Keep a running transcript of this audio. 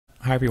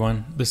Hi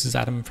everyone, this is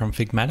Adam from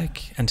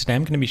Figmatic, and today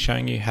I'm going to be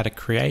showing you how to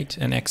create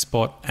and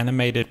export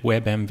animated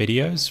WebM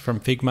videos from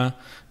Figma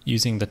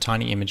using the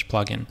Tiny Image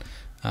plugin.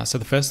 So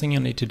the first thing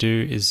you'll need to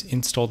do is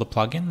install the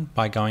plugin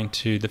by going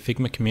to the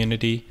Figma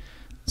community,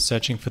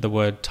 searching for the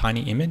word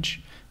Tiny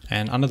Image,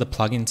 and under the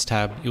Plugins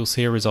tab you'll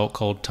see a result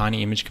called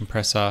Tiny Image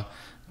Compressor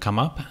come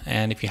up,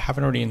 and if you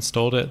haven't already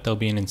installed it, there'll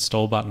be an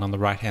install button on the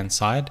right hand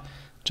side.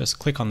 Just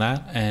click on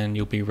that and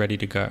you'll be ready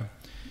to go.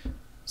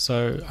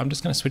 So I'm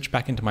just going to switch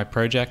back into my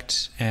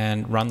project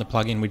and run the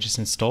plugin we just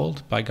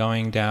installed by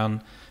going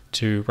down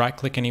to right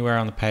click anywhere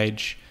on the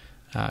page,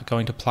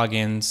 going to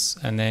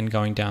plugins, and then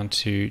going down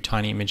to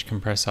Tiny Image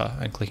Compressor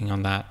and clicking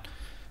on that.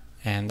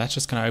 And that's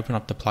just going to open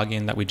up the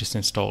plugin that we just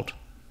installed.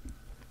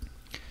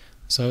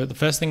 So the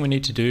first thing we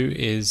need to do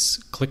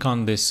is click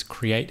on this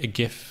Create a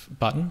GIF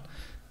button.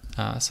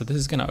 So this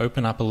is going to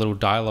open up a little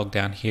dialog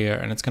down here,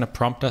 and it's going to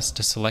prompt us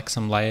to select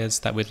some layers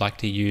that we'd like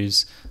to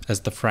use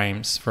as the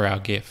frames for our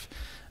GIF.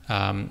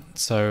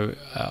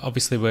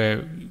 Obviously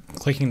we're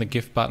clicking the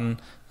GIF button,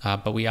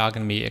 but we are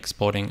going to be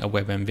exporting a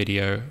WebM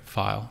video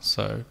file,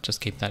 so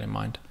just keep that in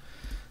mind.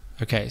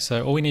 Okay,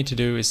 so all we need to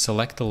do is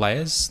select the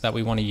layers that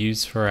we want to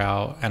use for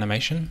our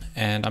animation,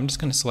 and I'm just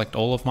going to select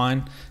all of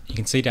mine. You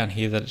can see down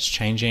here that it's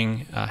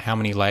changing how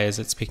many layers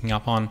it's picking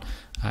up on.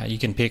 You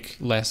can pick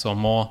less or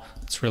more,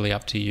 it's really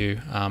up to you,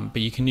 but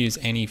you can use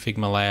any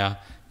Figma layer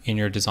in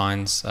your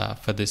designs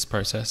for this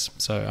process.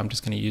 So I'm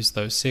just going to use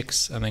those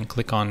 6 and then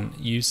click on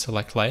Use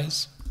Select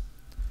Layers.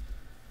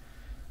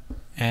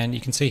 And you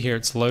can see here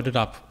it's loaded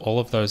up all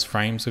of those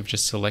frames we've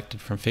just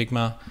selected from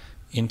Figma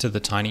into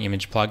the Tiny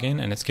Image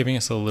plugin, and it's giving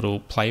us a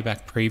little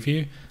playback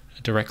preview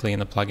directly in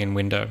the plugin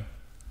window.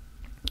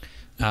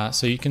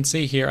 So you can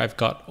see here I've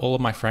got all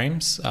of my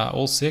frames,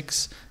 all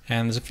 6,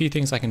 and there's a few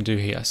things I can do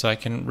here. So I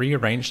can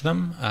rearrange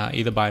them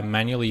either by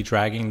manually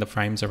dragging the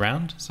frames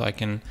around. So I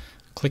can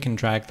click and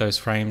drag those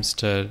frames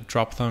to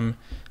drop them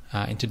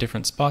into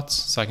different spots,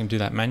 so I can do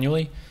that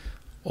manually.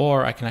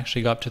 Or I can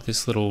actually go up to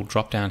this little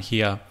drop down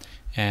here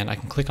and I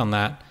can click on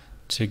that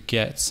to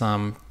get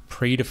some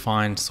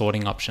predefined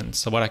sorting options.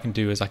 So what I can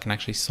do is I can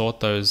actually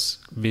sort those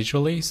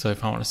visually. So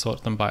if I want to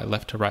sort them by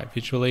left to right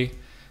visually,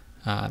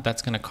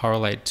 that's going to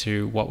correlate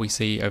to what we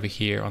see over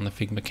here on the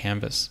Figma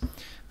canvas.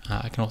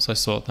 I can also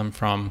sort them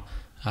from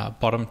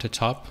bottom to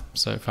top.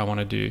 So if I want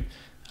to do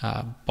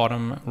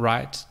bottom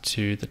right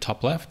to the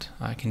top left,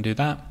 I can do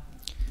that.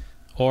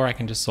 Or I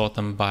can just sort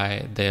them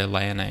by their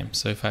layer name.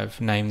 So if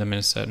I've named them in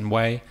a certain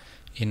way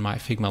in my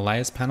Figma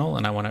layers panel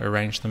and I want to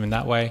arrange them in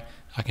that way,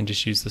 I can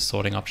just use the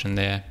sorting option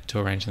there to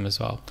arrange them as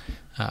well.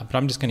 But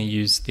I'm just going to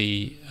use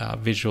the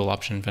visual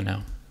option for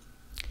now.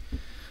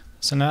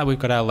 So now that we've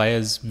got our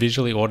layers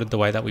visually ordered the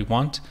way that we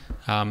want,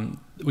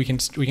 we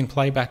can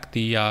play back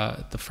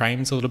the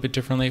frames a little bit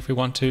differently if we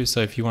want to.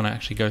 So if you want to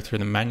actually go through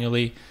them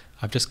manually,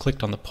 I've just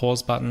clicked on the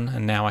pause button,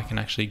 and now I can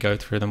actually go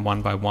through them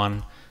one by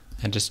one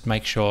and just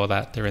make sure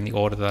that they're in the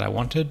order that I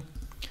wanted.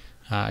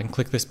 I can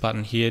click this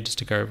button here just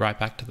to go right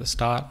back to the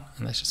start,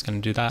 and that's just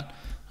going to do that.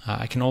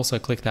 I can also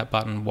click that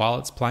button while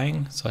it's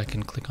playing, so I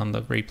can click on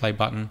the replay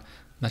button, and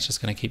that's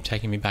just going to keep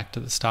taking me back to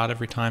the start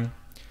every time.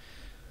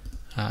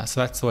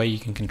 So that's the way you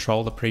can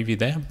control the preview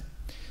there.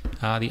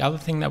 The other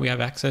thing that we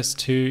have access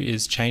to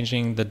is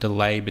changing the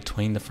delay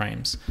between the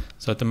frames.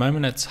 So at the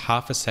moment it's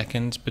half a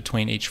second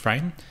between each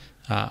frame.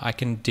 I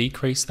can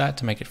decrease that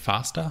to make it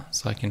faster,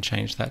 so I can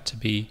change that to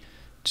be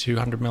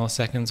 200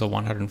 milliseconds or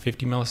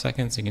 150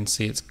 milliseconds. You can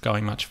see it's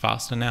going much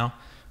faster now.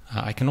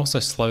 I can also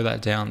slow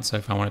that down, so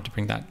if I wanted to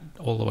bring that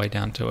all the way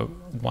down to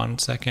 1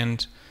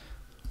 second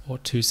or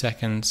 2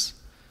 seconds,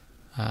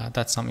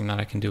 that's something that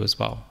I can do as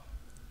well.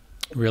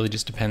 It really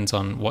just depends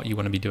on what you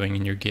want to be doing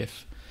in your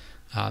GIF.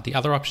 The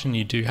other option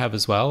you do have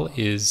as well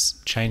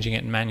is changing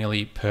it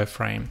manually per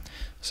frame.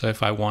 So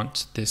if I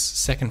want this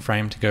second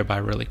frame to go by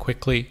really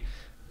quickly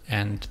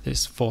and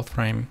this fourth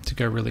frame to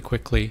go really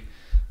quickly,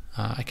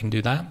 I can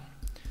do that.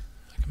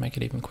 I can make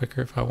it even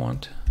quicker if I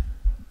want.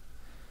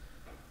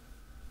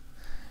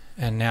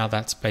 And now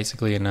that's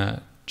basically going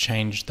to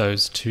change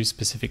those 2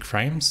 specific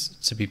frames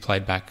to be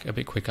played back a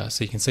bit quicker.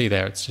 So you can see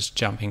there it's just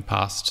jumping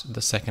past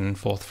the second and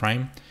fourth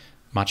frame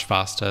much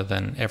faster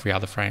than every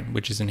other frame,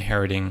 which is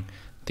inheriting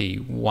the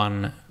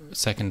 1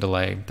 second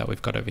delay that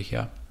we've got over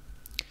here.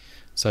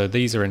 So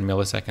these are in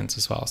milliseconds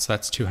as well. So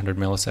that's 200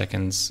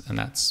 milliseconds and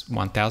that's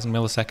 1000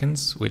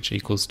 milliseconds, which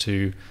equals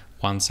to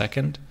 1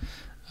 second.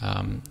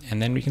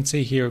 And then we can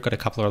see here we've got a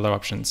couple of other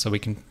options. So we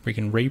can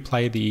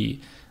replay the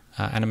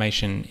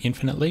animation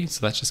infinitely.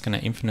 So that's just going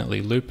to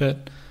infinitely loop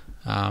it.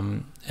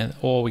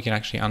 Or we can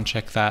actually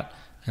uncheck that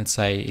and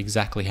say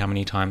exactly how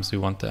many times we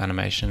want the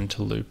animation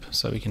to loop.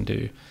 So we can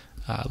do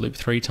loop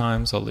 3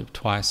 times or loop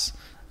twice.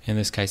 In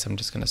this case, I'm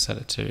just going to set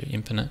it to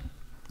infinite.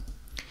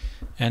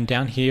 And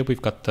down here,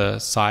 we've got the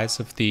size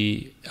of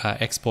the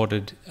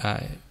exported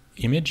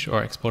image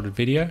or exported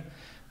video.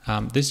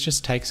 This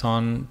just takes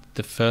on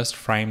the first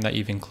frame that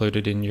you've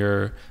included in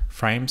your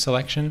frame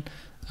selection.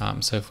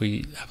 So if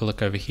we have a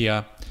look over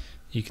here,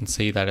 you can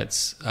see that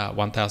it's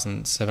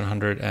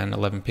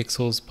 1711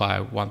 pixels by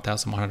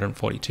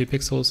 1142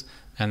 pixels,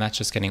 and that's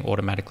just getting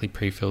automatically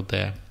pre-filled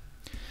there.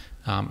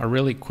 A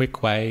really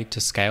quick way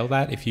to scale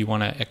that, if you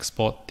want to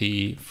export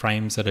the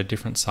frames at a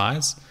different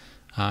size,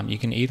 you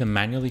can either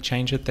manually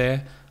change it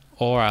there,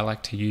 or I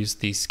like to use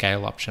the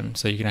scale option.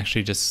 So you can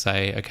actually just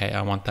say, okay,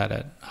 I want that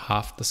at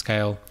half the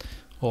scale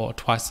or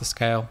twice the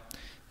scale,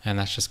 and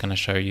that's just going to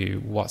show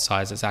you what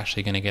size it's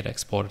actually going to get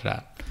exported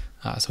at.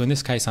 So in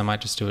this case, I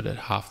might just do it at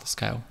half the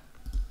scale.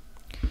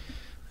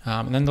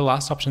 And then the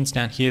last options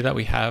down here that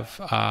we have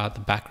are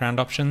the background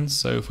options.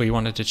 So if we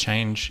wanted to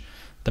change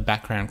the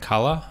background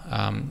color,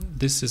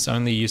 this is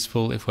only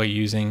useful if we're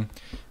using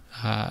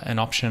an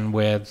option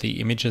where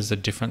the images are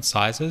different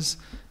sizes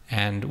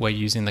and we're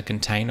using the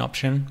contain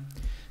option,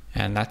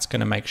 and that's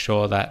going to make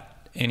sure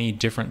that any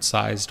different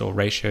sized or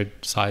ratioed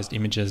sized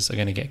images are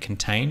going to get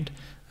contained,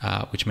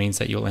 which means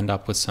that you'll end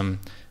up with some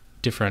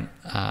different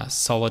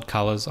solid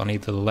colors on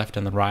either the left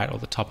and the right or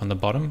the top and the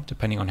bottom,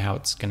 depending on how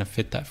it's going to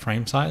fit that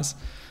frame size.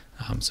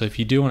 So if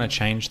you do want to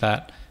change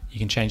that, you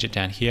can change it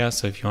down here.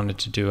 So if you wanted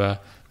to do a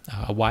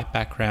white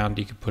background,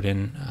 you could put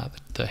in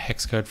the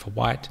hex code for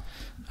white.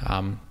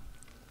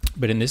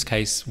 But in this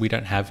case, we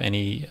don't have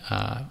any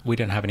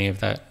of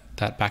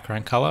that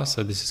background color,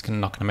 so this is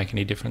not going to make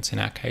any difference in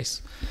our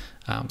case.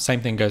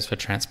 Same thing goes for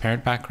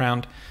transparent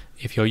background.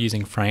 If you're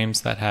using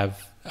frames that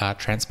have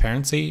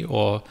transparency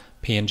or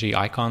PNG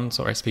icons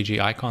or SVG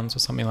icons or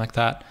something like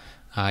that,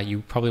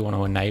 you probably want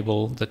to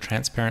enable the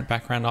transparent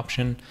background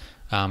option.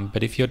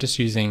 But if you're just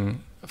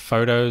using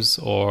photos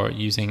or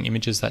using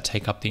images that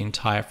take up the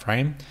entire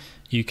frame,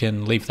 you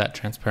can leave that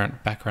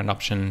transparent background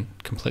option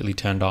completely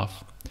turned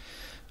off.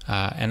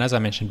 And as I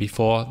mentioned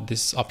before,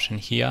 this option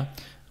here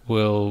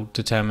will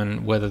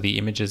determine whether the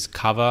images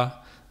cover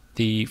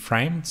the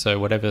frame. So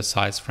whatever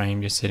size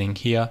frame you're sitting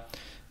here,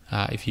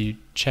 if you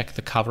check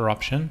the cover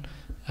option,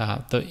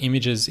 the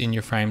images in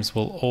your frames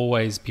will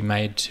always be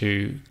made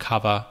to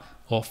cover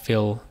or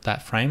fill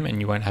that frame, and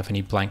you won't have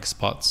any blank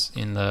spots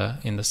in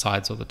the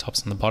sides or the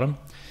tops and the bottom.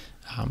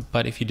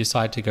 But if you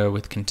decide to go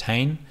with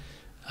contain,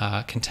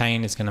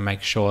 contain is going to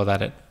make sure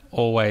that it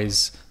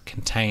always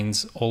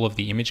contains all of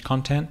the image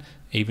content,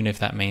 even if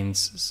that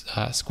means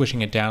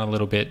squishing it down a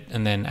little bit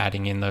and then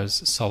adding in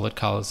those solid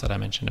colors that I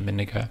mentioned a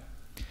minute ago.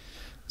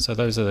 So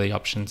those are the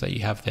options that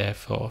you have there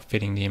for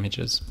fitting the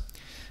images.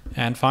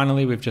 And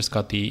finally, we've just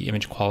got the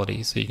image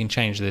quality. So you can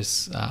change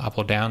this up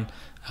or down.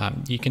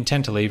 You can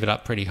tend to leave it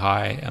up pretty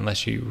high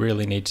unless you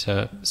really need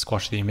to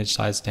squash the image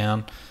size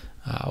down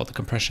or the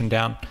compression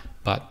down,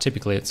 but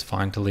typically it's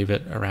fine to leave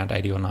it around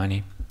 80 or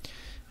 90.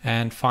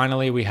 And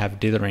finally, we have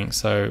dithering.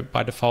 So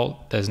by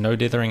default, there's no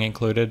dithering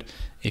included.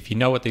 If you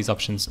know what these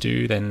options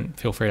do, then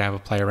feel free to have a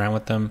play around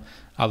with them.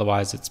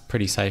 Otherwise, it's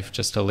pretty safe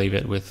just to leave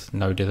it with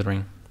no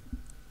dithering.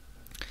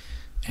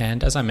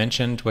 And as I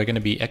mentioned, we're going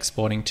to be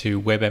exporting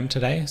to WebM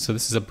today. So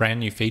this is a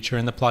brand new feature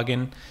in the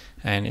plugin.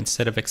 And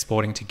instead of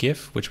exporting to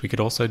GIF, which we could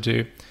also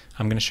do,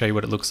 I'm going to show you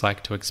what it looks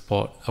like to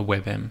export a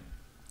WebM.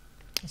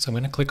 So I'm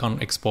going to click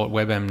on Export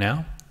WebM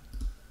now.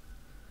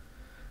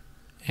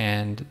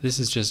 And this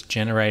is just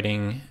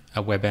generating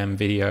a WebM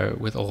video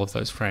with all of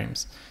those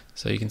frames.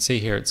 So you can see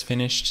here it's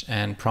finished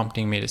and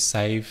prompting me to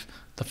save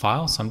the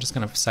file. So I'm just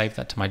going to save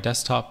that to my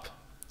desktop.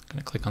 I'm going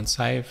to click on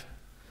Save.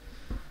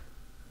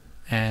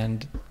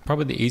 And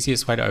probably the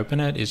easiest way to open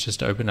it is just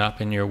to open it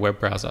up in your web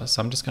browser.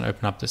 So I'm just going to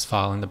open up this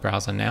file in the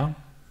browser now.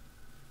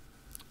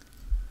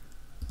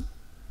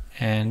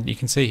 And you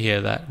can see here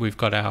that we've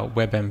got our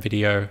WebM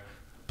video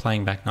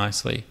playing back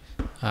nicely.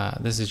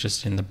 This is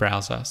just in the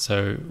browser.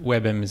 So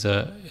WebM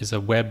is a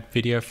web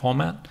video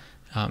format.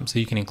 So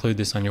you can include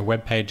this on your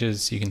web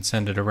pages, you can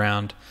send it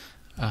around,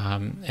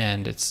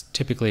 and it's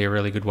typically a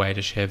really good way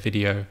to share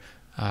video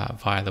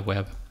via the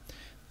web.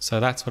 So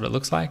that's what it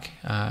looks like.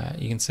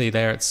 You can see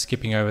there it's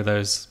skipping over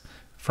those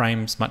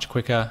frames much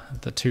quicker.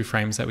 The 2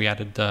 frames that we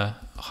added the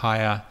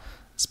higher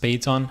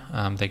speeds on,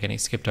 they're getting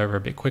skipped over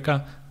a bit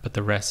quicker, but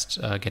the rest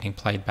are getting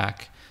played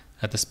back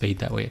at the speed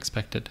that we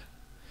expected.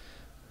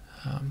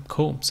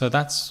 Cool, so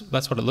that's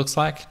what it looks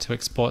like to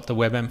export the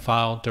WebM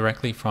file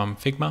directly from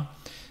Figma.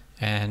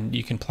 And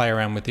you can play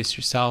around with this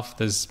yourself.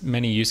 There's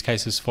many use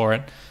cases for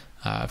it,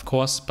 of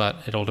course, but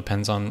it all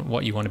depends on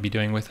what you want to be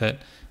doing with it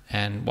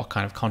and what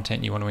kind of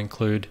content you want to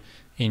include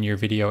in your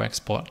video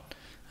export.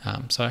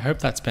 So I hope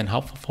that's been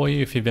helpful for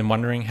you. If you've been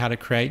wondering how to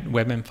create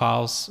WebM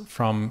files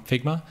from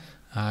Figma,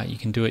 you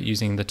can do it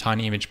using the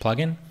Tiny Image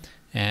plugin.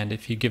 And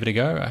if you give it a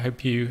go, I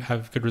hope you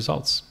have good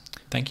results.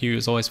 Thank you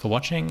as always for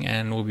watching,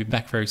 and we'll be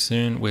back very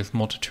soon with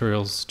more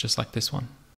tutorials just like this one.